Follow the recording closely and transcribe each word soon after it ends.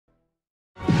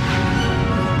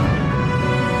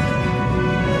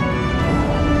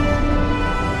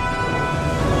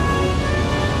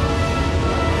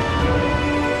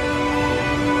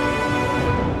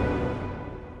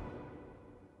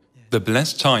The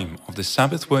blessed time of the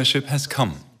Sabbath worship has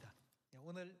come.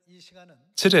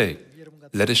 Today,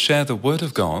 let us share the Word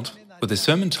of God with a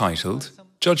sermon titled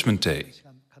Judgment Day.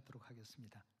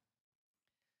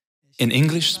 In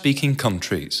English-speaking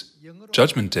countries,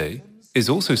 Judgment Day is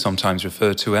also sometimes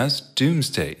referred to as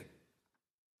Doomsday.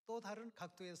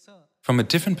 From a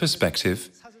different perspective,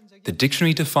 the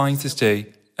dictionary defines this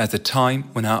day as the time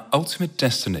when our ultimate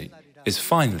destiny is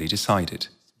finally decided.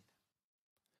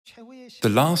 The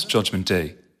last Judgment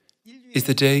Day is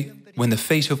the day when the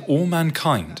fate of all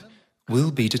mankind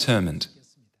will be determined.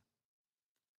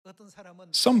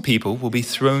 Some people will be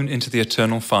thrown into the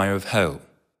eternal fire of hell,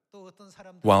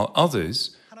 while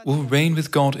others will reign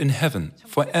with God in heaven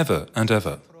forever and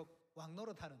ever.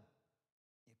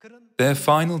 Their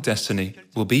final destiny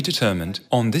will be determined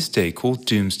on this day called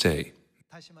Doomsday,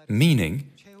 meaning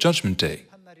Judgment Day.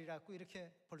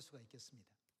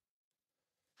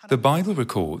 The Bible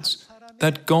records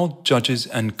that God judges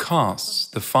and casts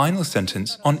the final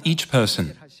sentence on each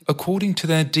person according to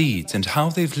their deeds and how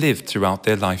they've lived throughout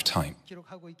their lifetime.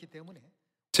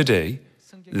 Today,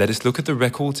 let us look at the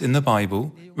records in the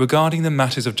Bible regarding the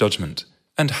matters of judgment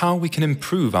and how we can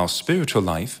improve our spiritual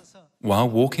life while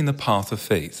walking the path of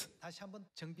faith.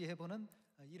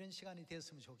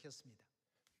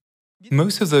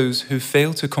 Most of those who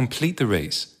fail to complete the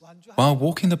race while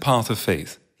walking the path of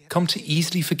faith come to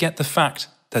easily forget the fact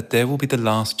that there will be the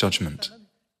last judgment.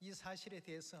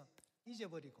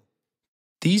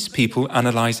 These people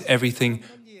analyze everything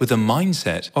with a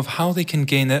mindset of how they can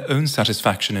gain their own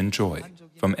satisfaction and joy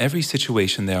from every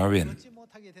situation they are in.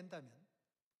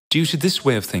 Due to this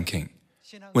way of thinking,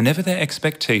 whenever their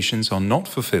expectations are not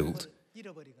fulfilled,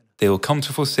 they will come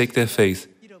to forsake their faith,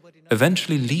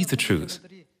 eventually leave the truth,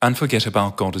 and forget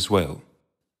about God as well.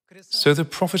 So the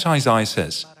prophet Isaiah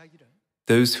says,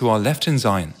 "Those who are left in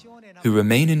Zion, who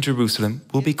remain in Jerusalem,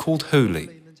 will be called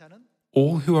holy,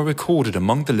 all who are recorded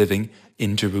among the living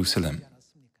in Jerusalem."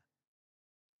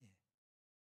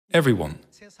 Everyone,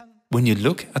 when you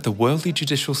look at the worldly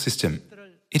judicial system,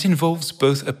 it involves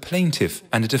both a plaintiff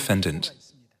and a defendant.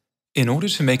 In order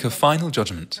to make a final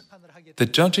judgment, the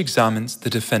judge examines the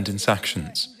defendant's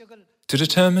actions to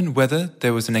determine whether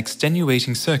there was an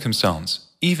extenuating circumstance,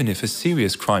 even if a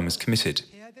serious crime was committed.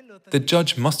 The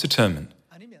judge must determine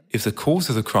if the cause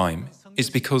of the crime is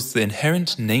because the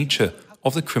inherent nature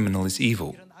of the criminal is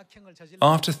evil.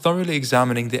 After thoroughly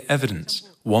examining the evidence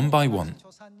one by one,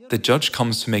 the judge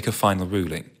comes to make a final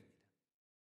ruling.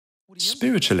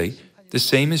 Spiritually, the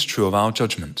same is true of our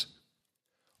judgment.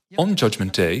 On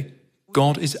Judgment Day,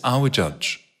 God is our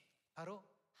judge.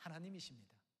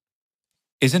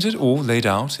 Isn't it all laid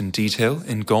out in detail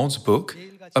in God's book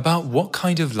about what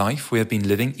kind of life we have been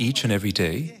living each and every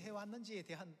day?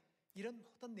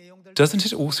 Doesn't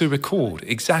it also record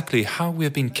exactly how we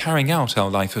have been carrying out our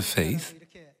life of faith?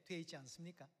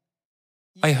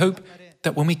 I hope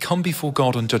that when we come before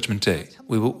God on Judgment Day,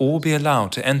 we will all be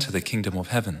allowed to enter the kingdom of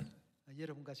heaven.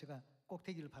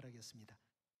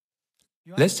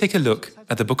 Let's take a look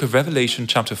at the book of Revelation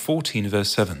chapter 14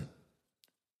 verse 7.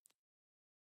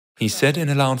 He said in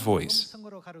a loud voice,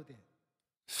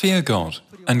 "Fear God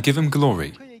and give Him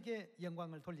glory,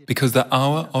 because the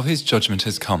hour of His judgment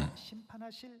has come.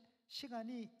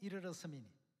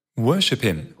 Worship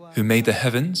Him who made the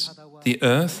heavens, the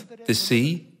earth, the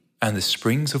sea, and the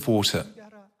springs of water."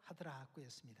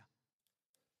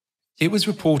 It was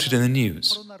reported in the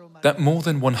news that more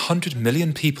than 100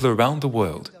 million people around the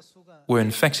world were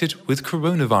infected with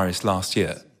coronavirus last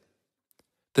year.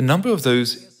 The number of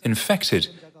those infected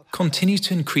continues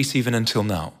to increase even until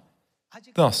now.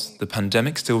 Thus, the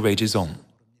pandemic still rages on.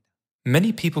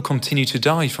 Many people continue to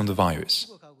die from the virus.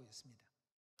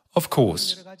 Of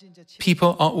course,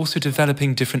 people are also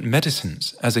developing different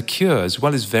medicines as a cure as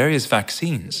well as various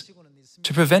vaccines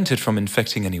to prevent it from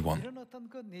infecting anyone.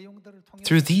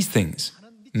 Through these things,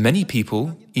 many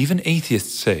people, even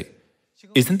atheists, say,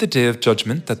 "Isn't the day of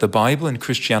judgment that the Bible and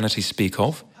Christianity speak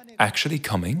of actually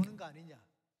coming?"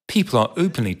 People are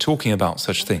openly talking about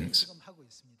such things.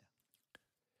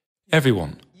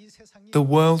 Everyone, the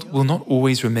world will not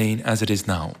always remain as it is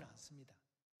now.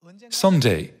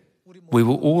 Someday, we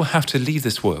will all have to leave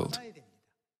this world.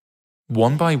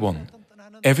 One by one,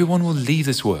 everyone will leave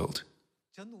this world.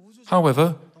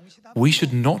 However, we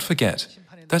should not forget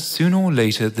that sooner or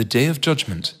later the day of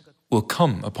judgment will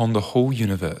come upon the whole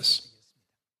universe.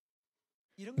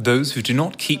 Those who do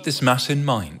not keep this matter in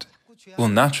mind will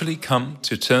naturally come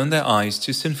to turn their eyes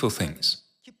to sinful things,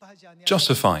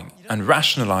 justifying and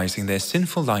rationalizing their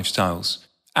sinful lifestyles,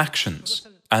 actions,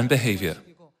 and behavior,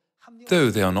 though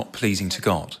they are not pleasing to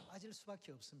God.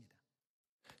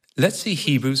 Let's see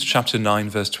Hebrews chapter 9,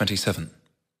 verse 27.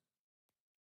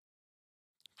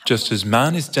 Just as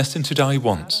man is destined to die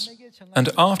once, and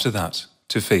after that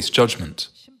to face judgment,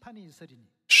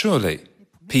 surely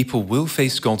people will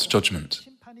face God's judgment.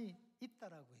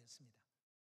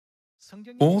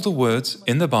 All the words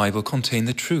in the Bible contain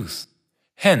the truth.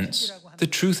 Hence, the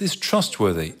truth is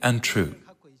trustworthy and true.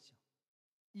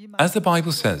 As the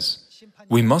Bible says,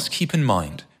 we must keep in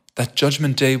mind that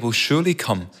Judgment Day will surely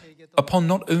come upon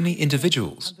not only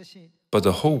individuals, but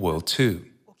the whole world too.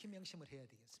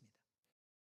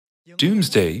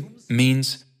 Doomsday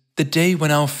means the day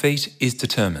when our fate is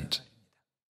determined.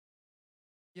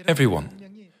 Everyone,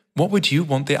 what would you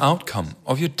want the outcome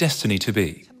of your destiny to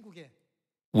be?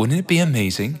 Wouldn't it be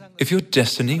amazing if your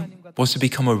destiny was to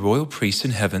become a royal priest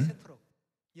in heaven?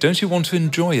 Don't you want to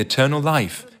enjoy eternal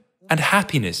life and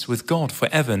happiness with God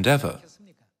forever and ever?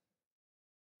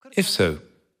 If so,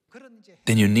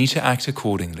 then you need to act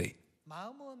accordingly.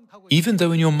 Even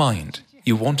though in your mind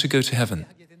you want to go to heaven,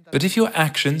 but if your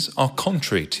actions are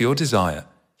contrary to your desire,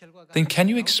 then can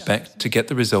you expect to get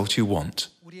the result you want?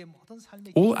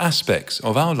 All aspects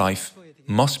of our life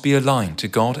must be aligned to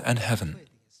God and heaven.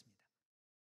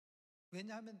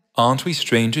 Aren't we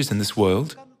strangers in this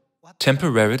world,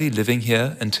 temporarily living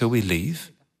here until we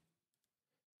leave?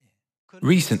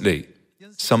 Recently,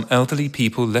 some elderly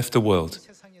people left the world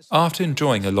after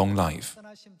enjoying a long life.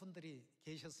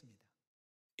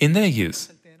 In their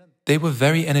youth, they were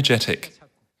very energetic,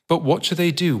 but what should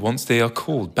they do once they are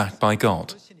called back by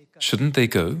God? Shouldn't they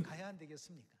go?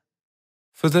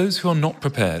 For those who are not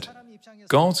prepared,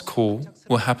 God's call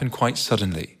will happen quite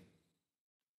suddenly.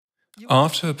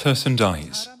 After a person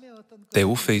dies, they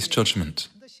will face judgment.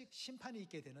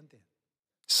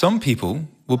 Some people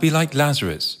will be like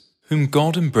Lazarus, whom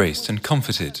God embraced and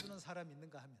comforted.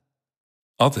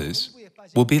 Others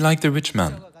will be like the rich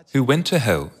man who went to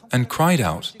hell and cried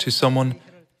out to someone,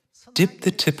 "Dip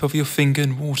the tip of your finger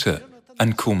in water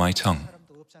and cool my tongue."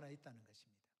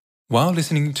 While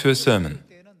listening to a sermon,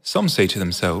 some say to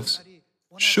themselves,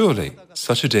 "Surely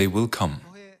such a day will come."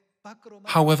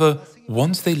 However,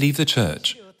 once they leave the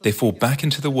church, they fall back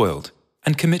into the world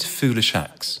and commit foolish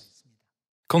acts.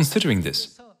 Considering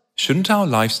this, shouldn't our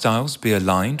lifestyles be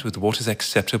aligned with what is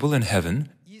acceptable in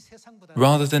heaven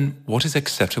rather than what is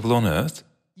acceptable on earth?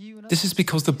 This is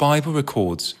because the Bible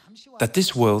records that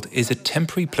this world is a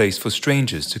temporary place for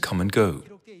strangers to come and go.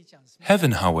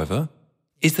 Heaven, however,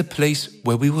 is the place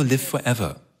where we will live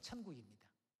forever.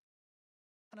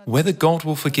 Whether God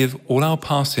will forgive all our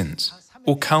past sins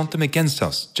or count them against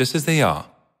us just as they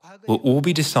are, will all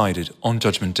be decided on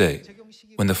Judgment Day,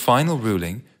 when the final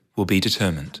ruling will be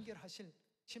determined.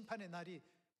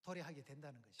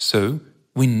 So,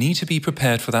 we need to be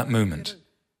prepared for that moment.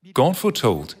 God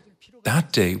foretold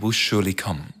that day will surely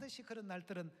come.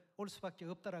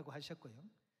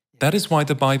 That is why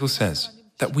the Bible says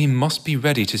that we must be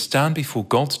ready to stand before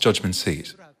God's judgment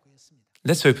seat.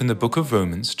 Let's open the book of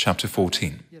Romans chapter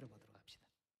 14.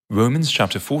 Romans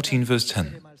chapter 14 verse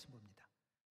 10.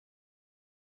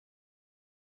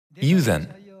 You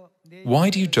then,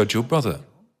 why do you judge your brother?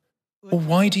 Or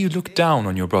why do you look down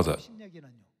on your brother?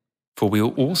 For we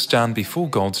will all stand before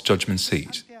God's judgment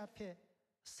seat.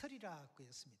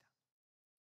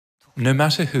 No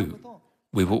matter who,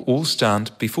 we will all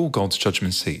stand before God's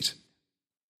judgment seat.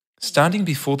 Standing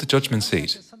before the judgment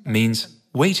seat means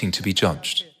waiting to be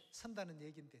judged.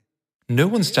 No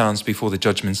one stands before the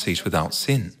judgment seat without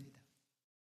sin.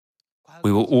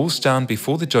 We will all stand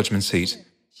before the judgment seat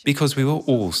because we were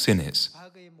all sinners.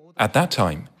 At that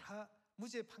time,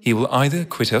 He will either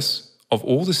acquit us of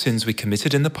all the sins we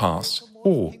committed in the past,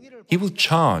 or He will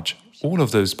charge all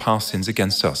of those past sins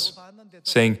against us,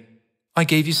 saying, "I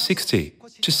gave you 60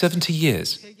 to 70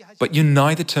 years, but you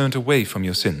neither turned away from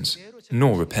your sins,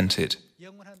 nor repented."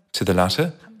 To the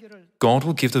latter, God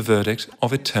will give the verdict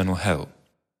of eternal hell.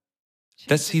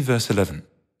 Let's see verse 11.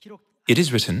 It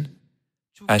is written,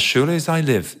 "As surely as I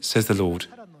live, says the Lord,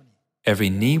 every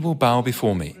knee will bow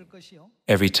before me,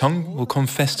 every tongue will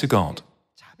confess to God."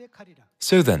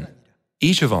 So then,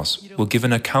 each of us will give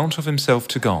an account of himself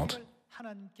to God.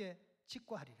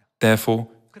 Therefore,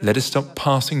 let us stop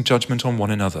passing judgment on one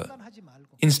another.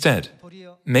 Instead,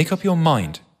 make up your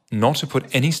mind not to put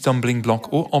any stumbling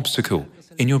block or obstacle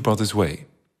in your brother's way.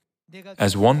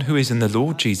 As one who is in the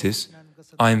Lord Jesus,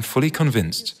 I am fully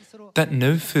convinced that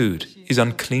no food is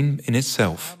unclean in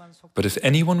itself, but if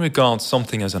anyone regards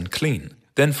something as unclean,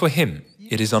 then for him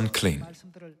it is unclean.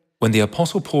 When the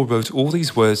Apostle Paul wrote all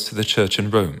these words to the church in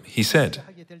Rome, he said,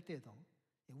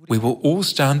 "We will all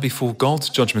stand before God's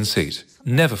judgment seat.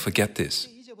 Never forget this."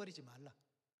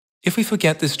 If we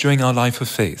forget this during our life of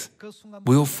faith,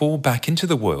 we will fall back into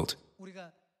the world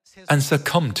and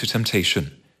succumb to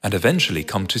temptation and eventually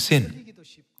come to sin.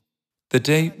 The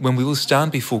day when we will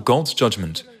stand before God's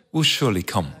judgment will surely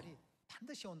come.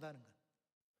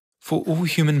 For all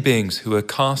human beings who are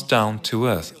cast down to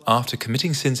earth after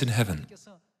committing sins in heaven,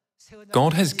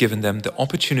 God has given them the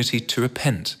opportunity to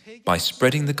repent by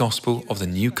spreading the gospel of the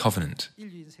new covenant.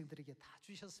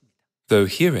 Though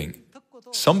hearing,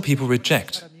 some people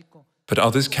reject, but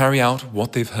others carry out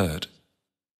what they've heard.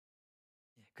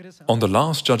 On the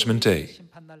last judgment day,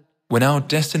 when our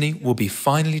destiny will be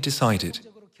finally decided,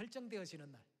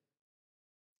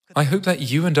 I hope that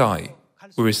you and I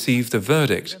will receive the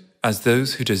verdict as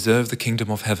those who deserve the kingdom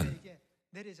of heaven.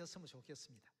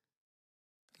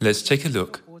 Let's take a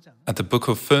look at the book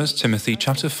of 1 Timothy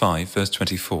chapter 5, verse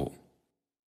 24.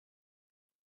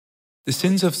 The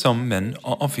sins of some men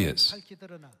are obvious,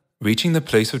 reaching the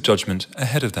place of judgment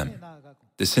ahead of them.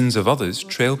 The sins of others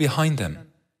trail behind them.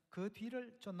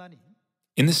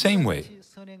 In the same way,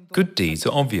 good deeds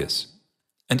are obvious,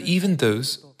 and even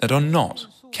those that are not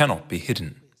cannot be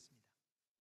hidden.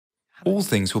 All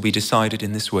things will be decided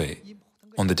in this way.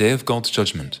 On the day of God's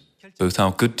judgment, both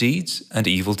our good deeds and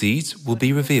evil deeds will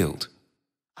be revealed.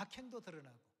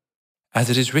 As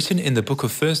it is written in the book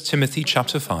of 1 Timothy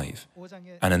chapter 5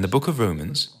 and in the book of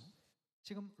Romans,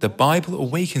 the Bible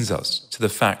awakens us to the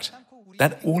fact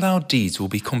that all our deeds will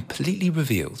be completely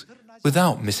revealed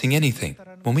without missing anything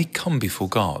when we come before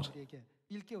God.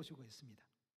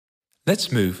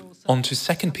 Let's move on to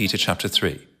 2 Peter chapter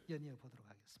 3.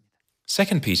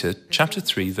 2 Peter chapter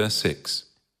 3 verse 6.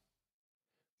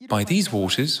 By these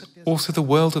waters also the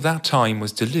world of that time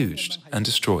was deluged and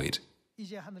destroyed.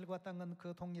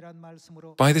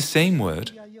 By the same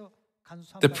word,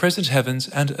 the present heavens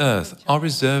and earth are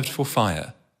reserved for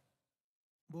fire,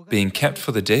 being kept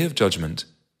for the day of judgment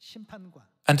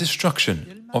and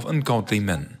destruction of ungodly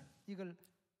men.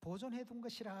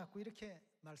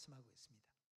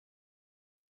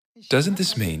 Doesn't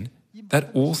this mean that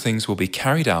all things will be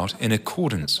carried out in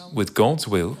accordance with God's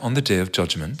will on the day of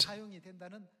judgment?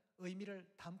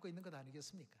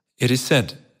 It is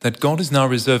said that God is now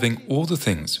reserving all the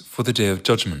things for the day of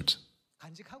judgment.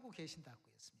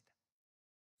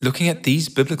 Looking at these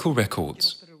biblical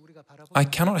records, I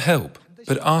cannot help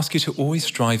but ask you to always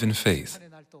strive in faith,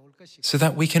 so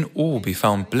that we can all be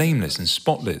found blameless and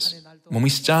spotless when we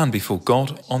stand before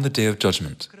God on the day of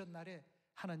judgment.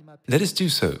 Let us do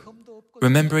so,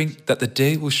 remembering that the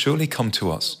day will surely come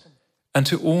to us and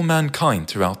to all mankind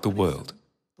throughout the world.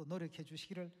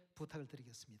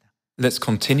 Let's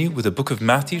continue with the book of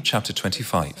Matthew chapter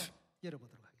 25.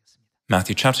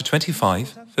 Matthew chapter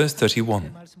 25, verse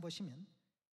 31.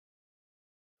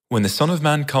 When the Son of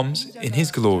Man comes in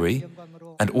his glory,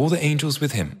 and all the angels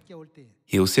with him,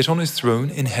 he will sit on his throne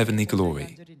in heavenly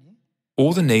glory.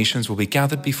 All the nations will be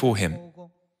gathered before him,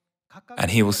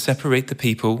 and he will separate the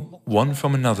people one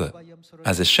from another,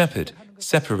 as a shepherd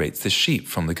separates the sheep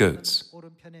from the goats.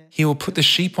 He will put the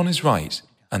sheep on his right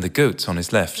and the goats on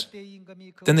his left.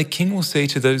 Then the king will say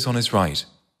to those on his right,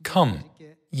 "Come,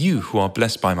 you who are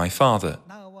blessed by my Father,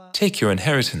 take your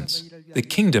inheritance, the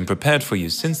kingdom prepared for you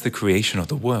since the creation of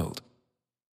the world."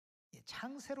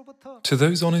 To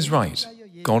those on his right,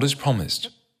 God has promised,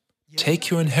 "Take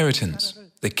your inheritance,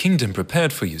 the kingdom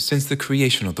prepared for you since the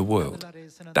creation of the world."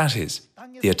 That is,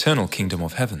 the eternal kingdom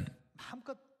of heaven.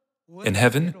 In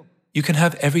heaven, you can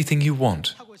have everything you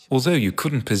want, although you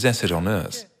couldn't possess it on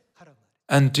earth,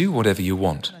 and do whatever you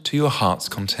want to your heart's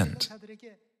content.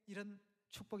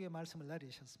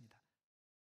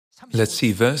 Let's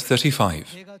see verse 35.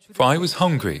 For I was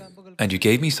hungry, and you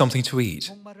gave me something to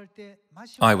eat.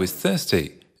 I was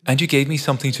thirsty, and you gave me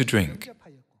something to drink.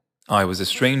 I was a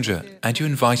stranger, and you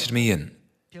invited me in.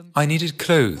 I needed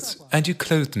clothes, and you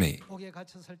clothed me.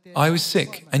 I was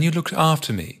sick, and you looked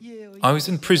after me. I was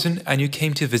in prison, and you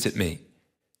came to visit me.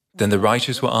 Then the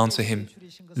righteous will answer him,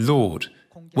 Lord,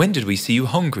 when did we see you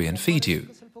hungry and feed you,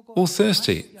 or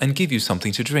thirsty and give you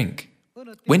something to drink?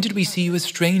 When did we see you a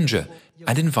stranger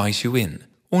and invite you in,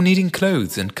 or needing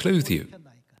clothes and clothe you?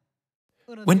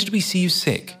 When did we see you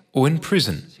sick or in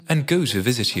prison and go to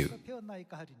visit you?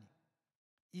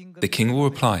 The king will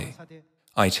reply,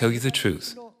 I tell you the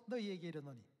truth.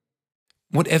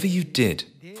 Whatever you did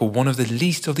for one of the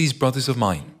least of these brothers of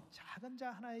mine,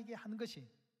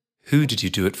 who did you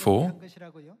do it for?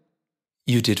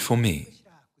 You did for me.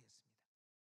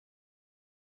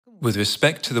 With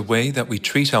respect to the way that we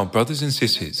treat our brothers and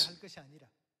sisters,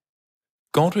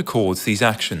 God records these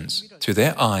actions to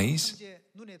their eyes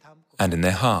and in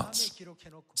their hearts,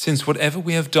 since whatever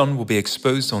we have done will be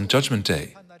exposed on Judgment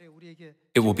Day.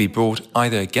 it will be brought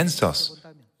either against us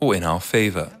or in our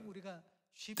favor.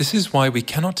 This is why we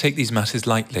cannot take these matters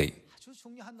lightly.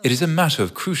 It is a matter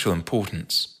of crucial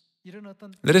importance.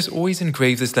 Let us always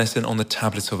engrave this lesson on the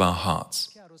tablets of our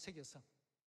hearts.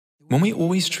 When we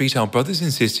always treat our brothers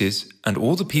and sisters and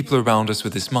all the people around us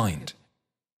with this mind,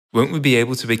 won't we be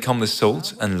able to become the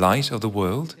salt and light of the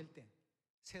world?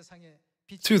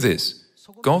 Through this,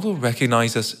 God will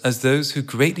recognize us as those who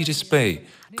greatly display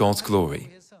God's glory.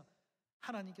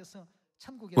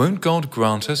 Won't God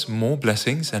grant us more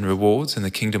blessings and rewards in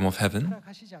the kingdom of heaven?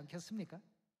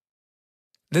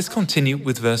 Let's continue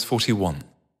with verse 41.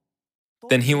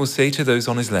 Then he will say to those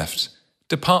on his left,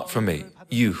 "Depart from me,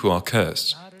 you who are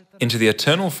cursed, into the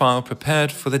eternal fire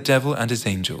prepared for the devil and his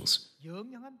angels.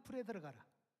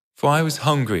 For I was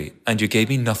hungry, and you gave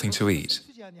me nothing to eat.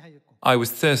 I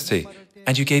was thirsty,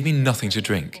 and you gave me nothing to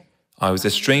drink. I was a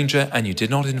stranger, and you did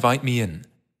not invite me in.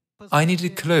 I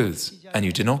needed clothes, and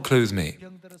you did not clothe me.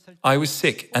 I was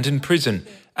sick and in prison,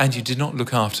 and you did not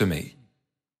look after me."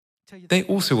 They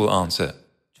also will answer,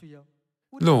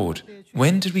 "Lord,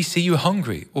 when did we see you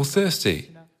hungry or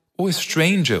thirsty, or a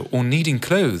stranger or needing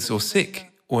clothes or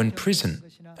sick or in prison,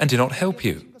 and did not help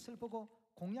you?"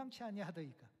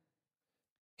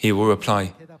 He will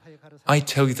reply, "I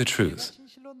tell you the truth.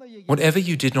 Whatever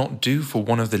you did not do for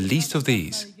one of the least of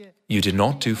these, you did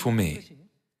not do for me."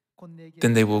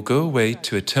 Then they will go away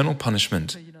to eternal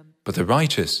punishment, but the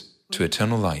righteous to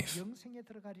eternal life.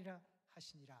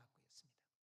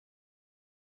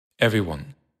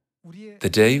 Everyone, the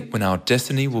day when our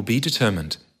destiny will be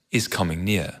determined is coming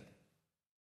near.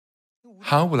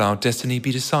 How will our destiny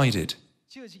be decided?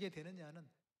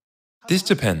 This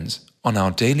depends on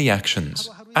our daily actions,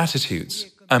 attitudes,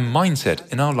 and mindset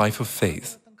in our life of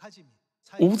faith.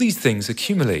 All these things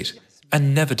accumulate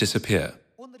and never disappear.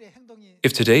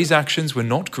 If today's actions were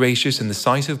not gracious in the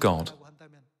sight of God,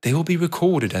 they will be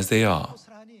recorded as they are.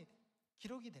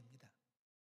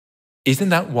 Isn't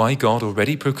that why God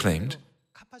already proclaimed,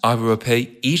 "I will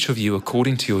repay each of you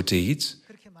according to your deeds,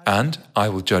 and I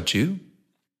will judge you"?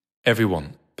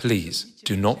 Everyone, please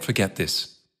do not forget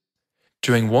this.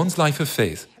 During one's life of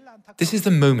faith, this is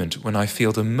the moment when I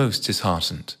feel the most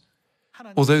disheartened.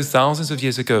 Although thousands of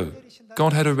years ago,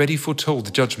 God had already foretold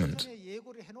the judgment,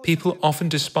 people often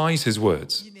despise His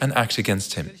words and act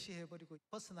against Him.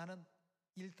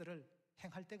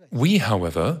 We,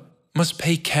 however, must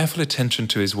pay careful attention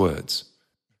to His words.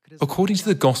 According to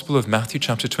the Gospel of Matthew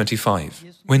chapter 25,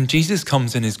 when Jesus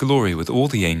comes in His glory with all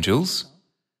the angels,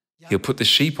 He'll put the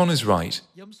sheep on His right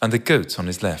and the goats on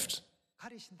His left.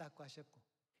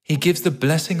 He gives the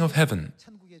blessing of heaven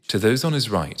to those on His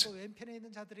right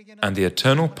and the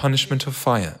eternal punishment of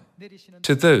fire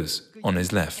to those on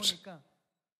His left.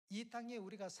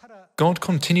 God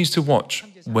continues to watch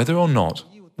whether or not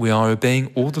we are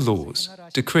obeying all the laws,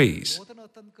 decrees,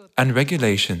 and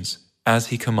regulations as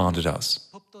He commanded us,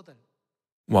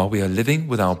 while we are living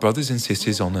with our brothers and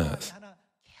sisters on earth.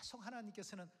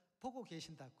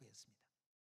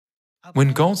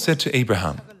 When God said to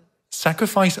Abraham,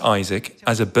 "Sacrifice Isaac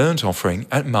as a burnt offering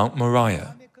at Mount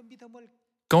Moriah,"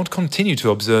 God continued to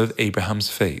observe Abraham's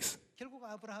faith.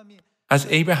 As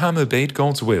Abraham obeyed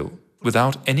God's will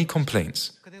without any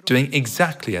complaints, doing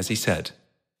exactly as He said,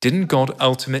 didn't God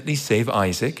ultimately save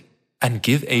Isaac and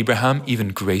give Abraham even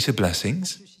greater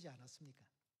blessings?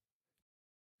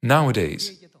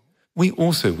 Nowadays, we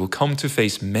also will come to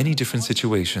face many different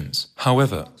situations.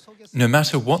 However, no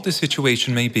matter what the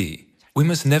situation may be, we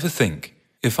must never think,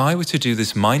 "If I were to do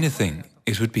this minor thing,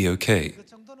 it would be okay."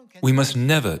 We must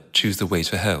never choose the way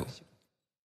to hell.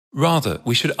 Rather,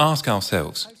 we should ask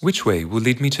ourselves, which way will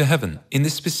lead me to heaven in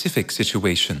this specific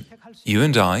situation? You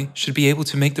and I should be able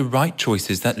to make the right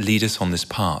choices that lead us on this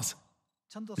path.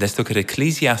 Let's look at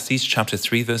Ecclesiastes chapter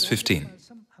 3, verse 15.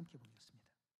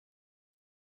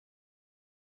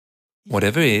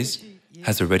 "Whatever is,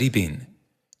 has already been,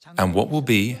 and what will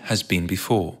be has been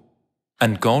before.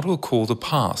 And God will call the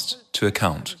past to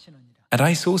account. And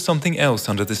I saw something else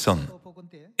under the sun.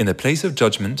 In the place of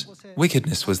judgment,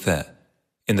 wickedness was there.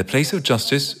 In the place of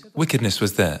justice, wickedness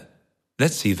was there."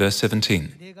 Let's see verse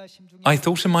 17. "I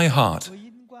thought in my heart,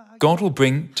 God will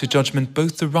bring to judgment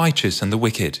both the righteous and the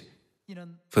wicked.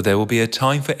 For there will be a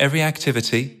time for every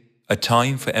activity, a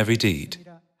time for every deed."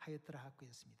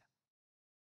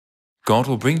 God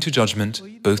will bring to judgment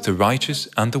both the righteous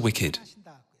and the wicked.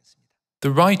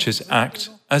 The righteous act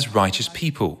as righteous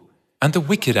people, and the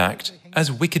wicked act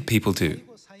as wicked people do.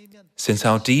 Since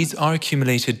our deeds are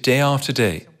accumulated day after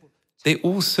day, they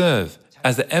all serve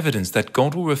as the evidence that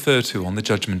God will refer to on the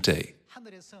judgment day.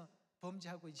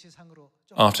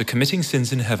 After committing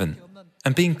sins in heaven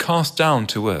and being cast down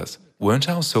to earth, weren't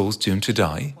our souls doomed to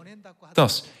die?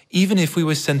 Thus, even if we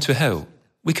were sent to hell,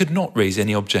 we could not raise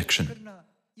any objection.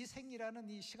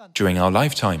 During our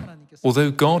lifetime,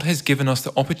 although God has given us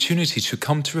the opportunity to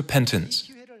come to repentance,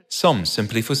 some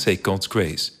simply forsake God's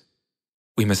grace.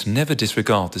 We must never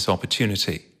disregard this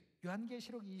opportunity.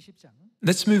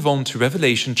 Let's move on to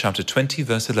Revelation chapter 20,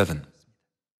 verse 11.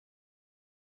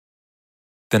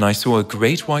 Then I saw a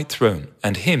great white throne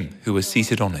and him who was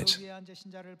seated on it.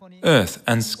 Earth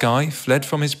and sky fled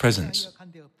from his presence,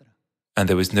 and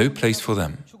there was no place for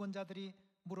them.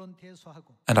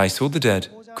 And I saw the dead,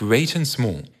 great and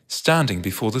small, standing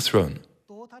before the throne,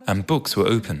 and books were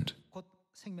opened.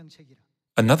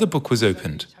 Another book was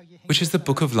opened, which is the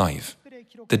book of life.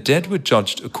 The dead were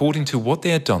judged according to what they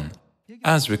had done,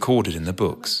 as recorded in the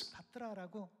books.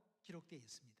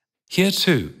 Here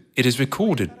too, it is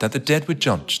recorded that the dead were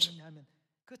judged.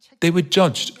 They were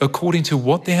judged according to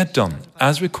what they had done,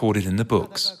 as recorded in the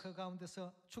books.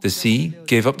 The sea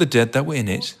gave up the dead that were in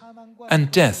it,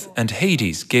 and death and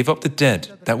Hades gave up the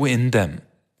dead that were in them,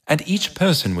 and each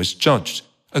person was judged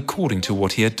according to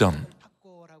what he had done.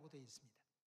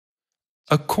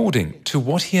 According to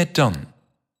what he had done.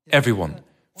 Everyone,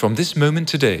 from this moment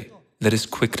today, let us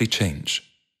quickly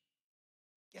change.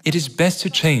 It is best to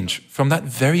change from that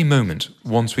very moment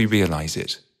once we realize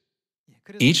it.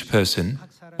 Each person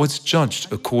was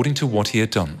judged according to what he had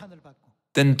done.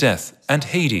 Then death and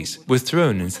Hades were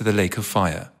thrown into the lake of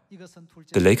fire.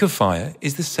 The lake of fire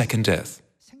is the second death.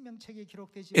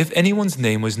 If anyone's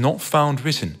name was not found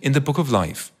written in the book of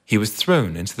life, he was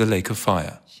thrown into the lake of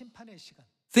fire.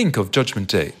 Think of Judgment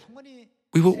Day.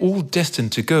 We were all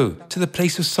destined to go to the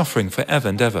place of suffering forever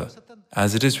and ever.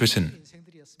 As it is written,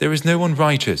 there is no one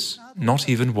righteous, not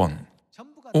even one.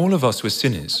 All of us were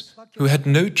sinners who had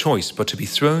no choice but to be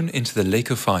thrown into the lake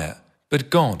of fire, but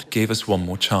God gave us one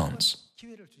more chance.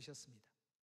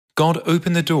 God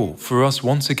opened the door for us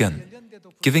once again,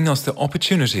 giving us the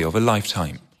opportunity of a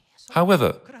lifetime.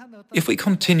 However, if we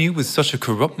continue with such a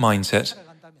corrupt mindset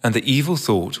and the evil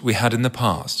thought we had in the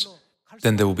past,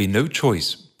 then there will be no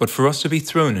choice but for us to be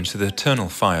thrown into the eternal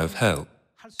fire of hell.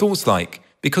 Thoughts like,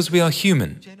 because we are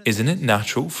human, isn't it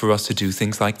natural for us to do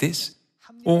things like this?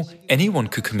 Or anyone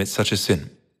could commit such a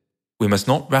sin. We must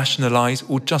not rationalize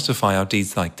or justify our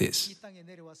deeds like this.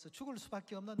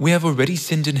 We have already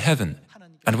sinned in heaven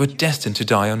and were destined to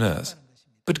die on earth.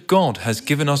 But God has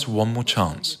given us one more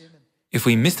chance. If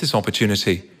we miss this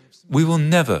opportunity, we will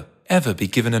never, ever be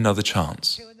given another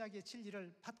chance.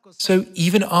 So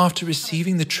even after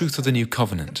receiving the truth of the new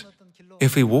covenant,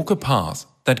 if we walk a path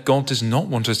that God does not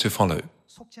want us to follow,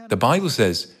 the Bible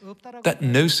says that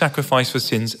no sacrifice for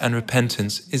sins and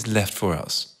repentance is left for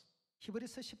us.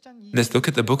 Let's look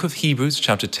at the book of Hebrews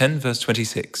chapter 10 verse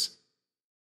 26.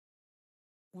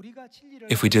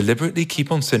 If we deliberately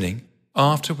keep on sinning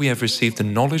after we have received the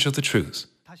knowledge of the truth,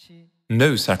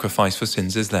 no sacrifice for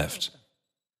sins is left.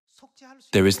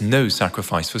 There is no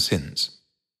sacrifice for sins.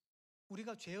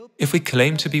 If we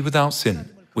claim to be without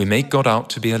sin, we make God out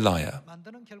to be a liar.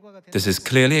 This is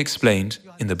clearly explained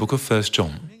in the book of 1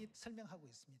 John.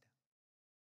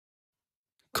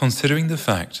 Considering the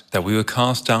fact that we were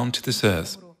cast down to this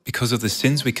earth because of the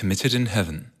sins we committed in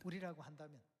heaven,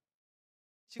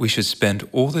 we should spend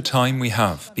all the time we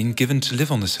have been given to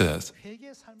live on this earth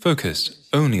focused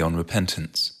only on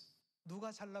repentance.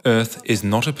 Earth is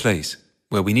not a place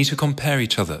where we need to compare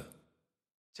each other,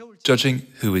 judging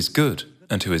who is good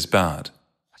and who is bad.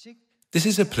 This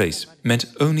is a place meant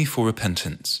only for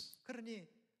repentance.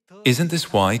 Isn't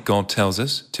this why God tells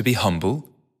us to be humble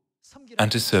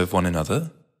and to serve one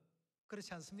another?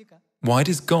 Why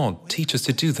does God teach us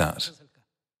to do that?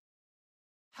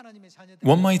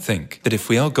 One might think that if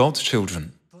we are God's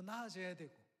children,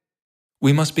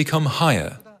 we must become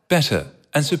higher, better,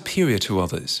 and superior to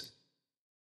others.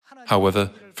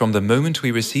 However, from the moment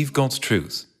we receive God's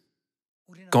truth,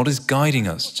 God is guiding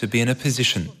us to be in a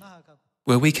position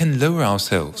where we can lower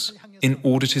ourselves in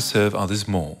order to serve others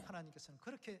more.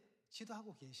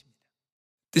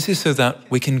 This is so that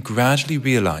we can gradually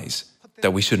realize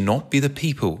that we should not be the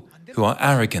people who are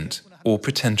arrogant or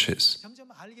pretentious.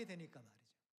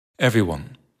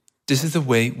 Everyone, this is the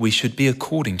way we should be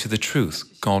according to the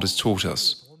truth God has taught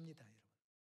us.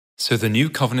 So the new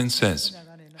covenant says,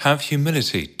 have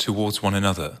humility towards one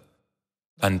another,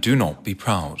 and do not be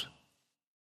proud.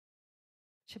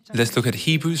 Let's look at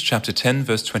Hebrews chapter 10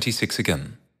 verse 26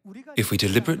 again. If we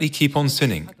deliberately keep on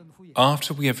sinning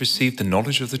after we have received the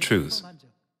knowledge of the truth,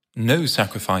 no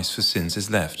sacrifice for sins is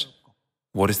left.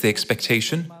 What is the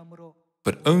expectation?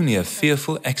 But only a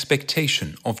fearful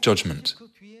expectation of judgment.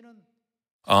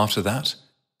 After that,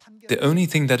 the only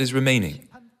thing that is remaining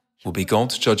will be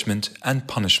God's judgment and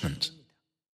punishment.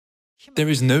 There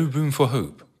is no room for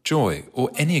hope, joy,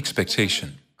 or any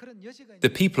expectation. The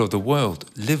people of the world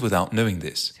live without knowing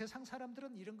this.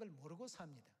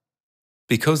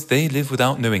 Because they live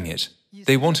without knowing it,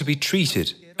 they want to be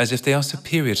treated as if they are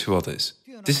superior to others.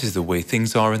 This is the way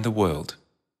things are in the world.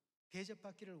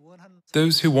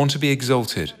 Those who want to be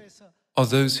exalted are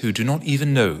those who do not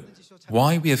even know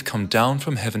why we have come down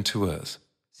from heaven to earth.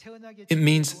 It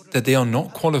means that they are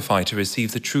not qualified to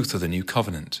receive the truth of the new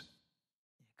covenant,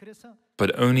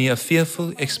 but only a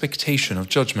fearful expectation of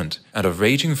judgment and of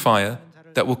raging fire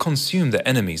that will consume the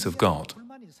enemies of God.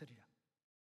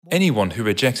 Anyone who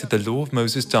rejected the law of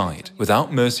Moses died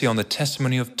without mercy on the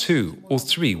testimony of 2 or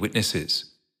 3 witnesses.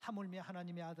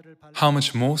 How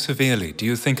much more severely do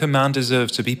you think a man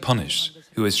deserves to be punished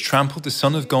who has trampled the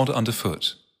Son of God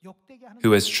underfoot,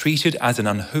 who has treated as an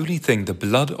unholy thing the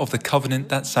blood of the covenant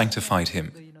that sanctified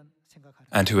him,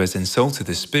 and who has insulted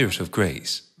the Spirit of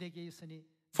grace?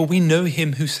 For we know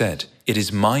him who said, "It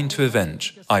is mine to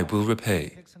avenge, I will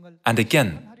repay." And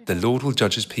again, the Lord will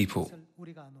judge his people.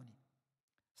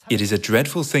 It is a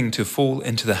dreadful thing to fall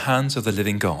into the hands of the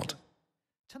living God.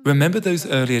 Remember those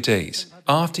earlier days,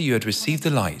 after you had received the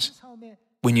light,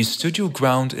 when you stood your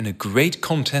ground in a great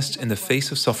contest in the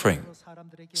face of suffering.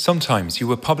 Sometimes you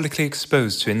were publicly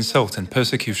exposed to insult and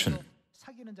persecution.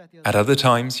 At other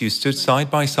times you stood side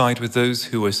by side with those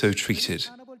who were so treated.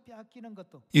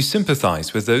 You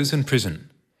sympathized with those in prison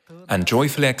and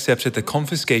joyfully accepted the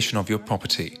confiscation of your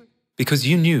property, because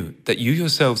you knew that you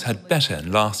yourselves had better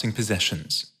and lasting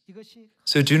possessions.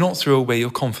 So do not throw away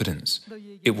your confidence.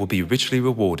 It will be richly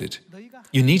rewarded.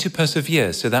 You need to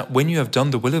persevere so that when you have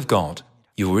done the will of God,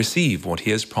 you will receive what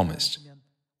He has promised.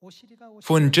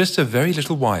 For in just a very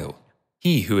little while,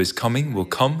 He who is coming will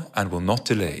come and will not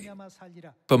delay.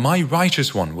 But my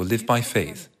righteous one will live by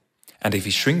faith, and if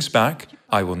he shrinks back,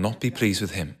 I will not be pleased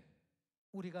with him.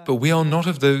 But we are not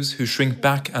of those who shrink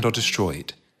back and are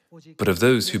destroyed, but of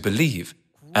those who believe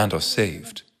and are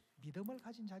saved.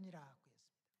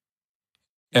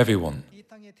 Everyone,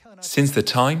 since the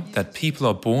time that people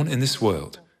are born in this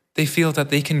world, they feel that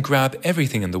they can grab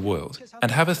everything in the world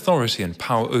and have authority and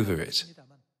power over it.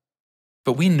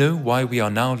 But we know why we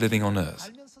are now living on earth.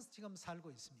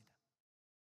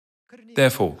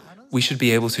 Therefore, we should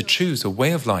be able to choose a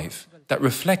way of life that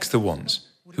reflects the ones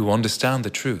who understand the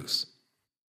truth.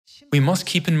 We must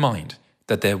keep in mind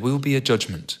that there will be a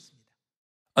judgment.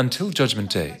 Until Judgment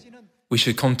Day, we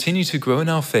should continue to grow in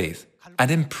our faith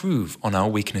and improve on our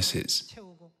weaknesses.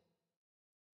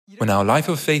 When our life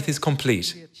of faith is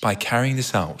complete by carrying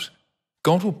this out,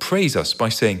 God will praise us by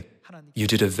saying, "You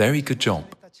did a very good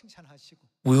job."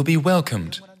 We will be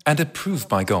welcomed and approved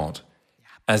by God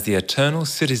as the eternal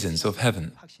citizens of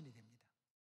heaven.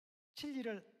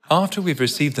 After we've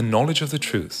received the knowledge of the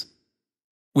truth,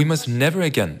 we must never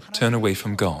again turn away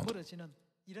from God.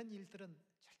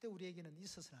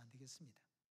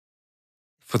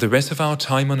 For the rest of our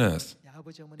time on earth,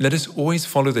 let us always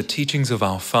follow the teachings of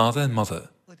our father and mother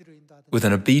with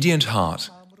an obedient heart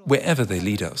wherever they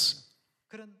lead us.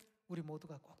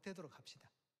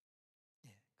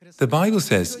 The Bible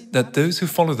says that those who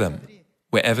follow them,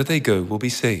 wherever they go, will be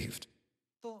saved.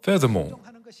 Furthermore,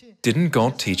 didn't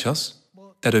God teach us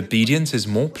that obedience is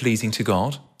more pleasing to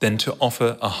God than to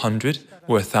offer 100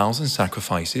 or 1,000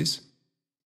 sacrifices?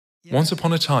 Once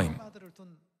upon a time,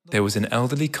 there was an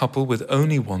elderly couple with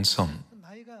only one son.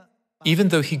 Even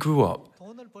though he grew up,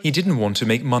 he didn't want to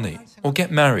make money or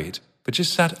get married, but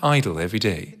just sat idle every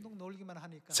day.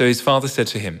 So his father said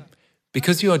to him,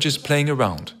 "Because you are just playing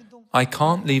around, I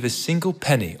can't leave a single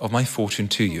penny of my fortune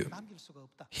to you."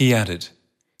 He added,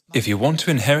 "If you want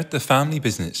to inherit the family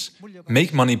business,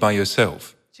 make money by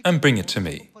yourself and bring it to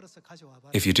me.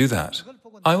 If you do that,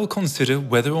 I will consider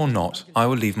whether or not I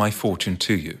will leave my fortune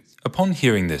to you." Upon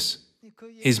hearing this,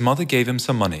 his mother gave him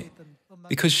some money,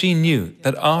 because she knew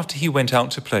that after he went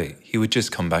out to play, he would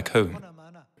just come back home.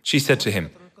 She said to him,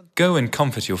 "Go and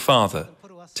comfort your father.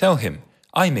 Tell him,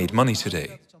 I made money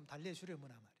today."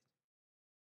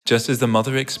 Just as the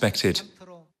mother expected,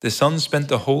 the son spent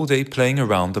the whole day playing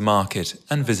around the market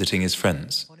and visiting his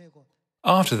friends.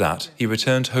 After that, he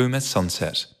returned home at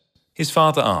sunset. His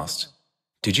father asked,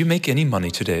 "Did you make any money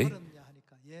today?"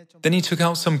 Then he took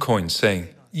out some coins,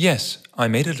 saying, "Yes, I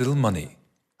made a little money."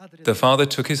 The father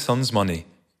took his son's money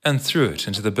and threw it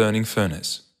into the burning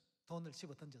furnace.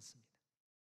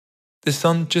 The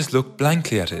son just looked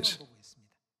blankly at it.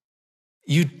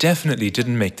 "You definitely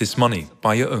didn't make this money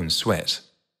by your own sweat."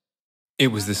 It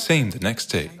was the same the next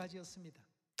day.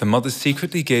 The mother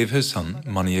secretly gave her son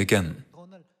money again.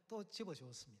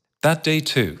 That day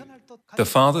too, the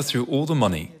father threw all the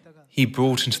money he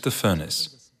brought into the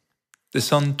furnace. The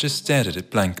son just stared at it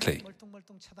blankly.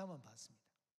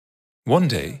 One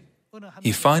day,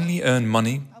 he finally earned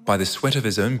money by the sweat of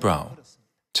his own brow.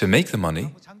 To make the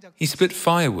money, he split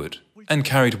firewood and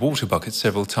carried water buckets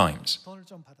several times.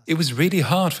 It was really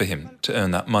hard for him to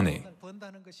earn that money.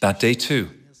 That day too,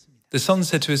 the son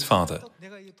said to his father,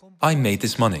 "I made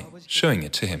this money," showing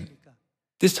it to him.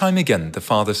 This time again, the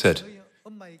father said,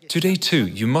 "Today too,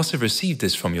 you must have received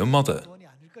this from your mother.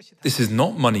 This is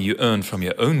not money you earned from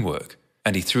your own work,"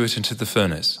 and he threw it into the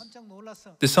furnace.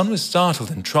 The son was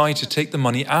startled and tried to take the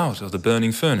money out of the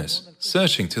burning furnace,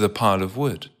 searching through the pile of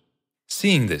wood.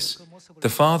 Seeing this, the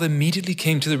father immediately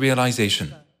came to the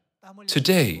realization,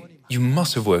 "Today, you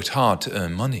must have worked hard to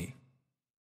earn money."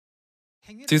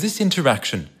 Through this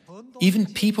interaction,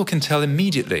 even people can tell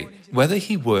immediately whether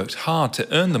he worked hard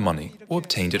to earn the money or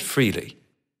obtained it freely.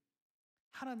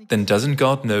 Then doesn't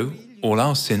God know all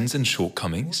our sins and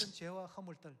shortcomings?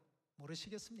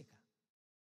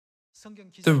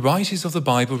 The writers of the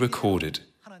Bible recorded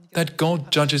that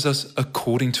God judges us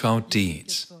according to our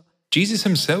deeds. Jesus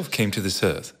himself came to this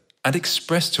earth and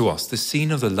expressed to us the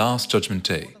scene of the last judgment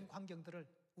day.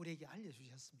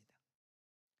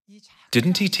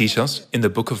 Didn't he teach us in the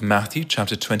book of Matthew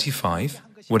chapter 25,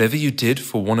 "Whatever you did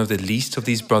for one of the least of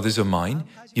these brothers of mine,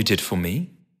 you did for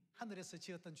me"?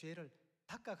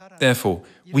 Therefore,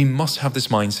 we must have this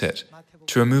mindset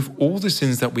to remove all the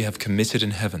sins that we have committed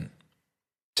in heaven.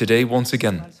 Today, once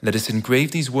again, let us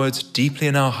engrave these words deeply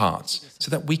in our hearts so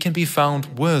that we can be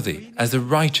found worthy as the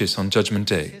righteous on Judgment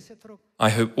Day. I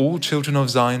hope all children of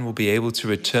Zion will be able to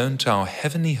return to our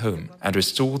heavenly home and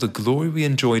restore the glory we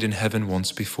enjoyed in heaven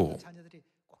once before.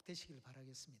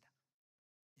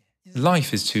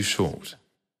 Life is too short.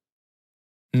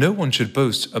 No one should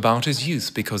boast about his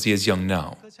youth because he is young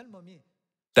now.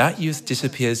 That youth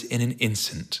disappears in an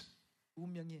instant.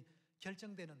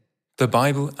 The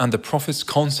Bible and the prophets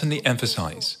constantly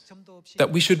emphasize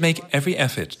that we should make every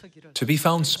effort to be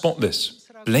found spotless,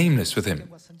 blameless with Him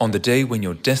on the day when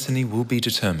your destiny will be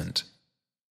determined.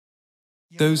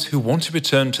 Those who want to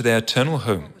return to their eternal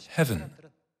home, heaven,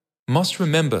 must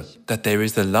remember that there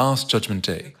is the last judgment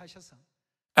day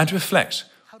and reflect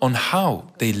on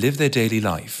how they live their daily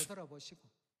life.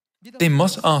 They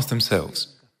must ask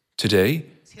themselves, today,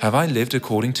 have I lived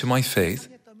according to my faith,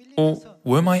 or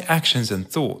were my actions and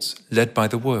thoughts led by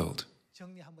the world?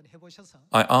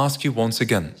 I ask you once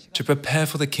again to prepare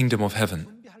for the kingdom of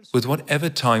heaven with whatever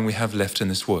time we have left in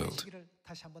this world.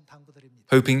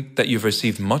 Hoping that you've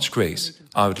received much grace,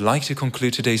 I would like to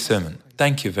conclude today's sermon.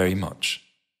 Thank you very much.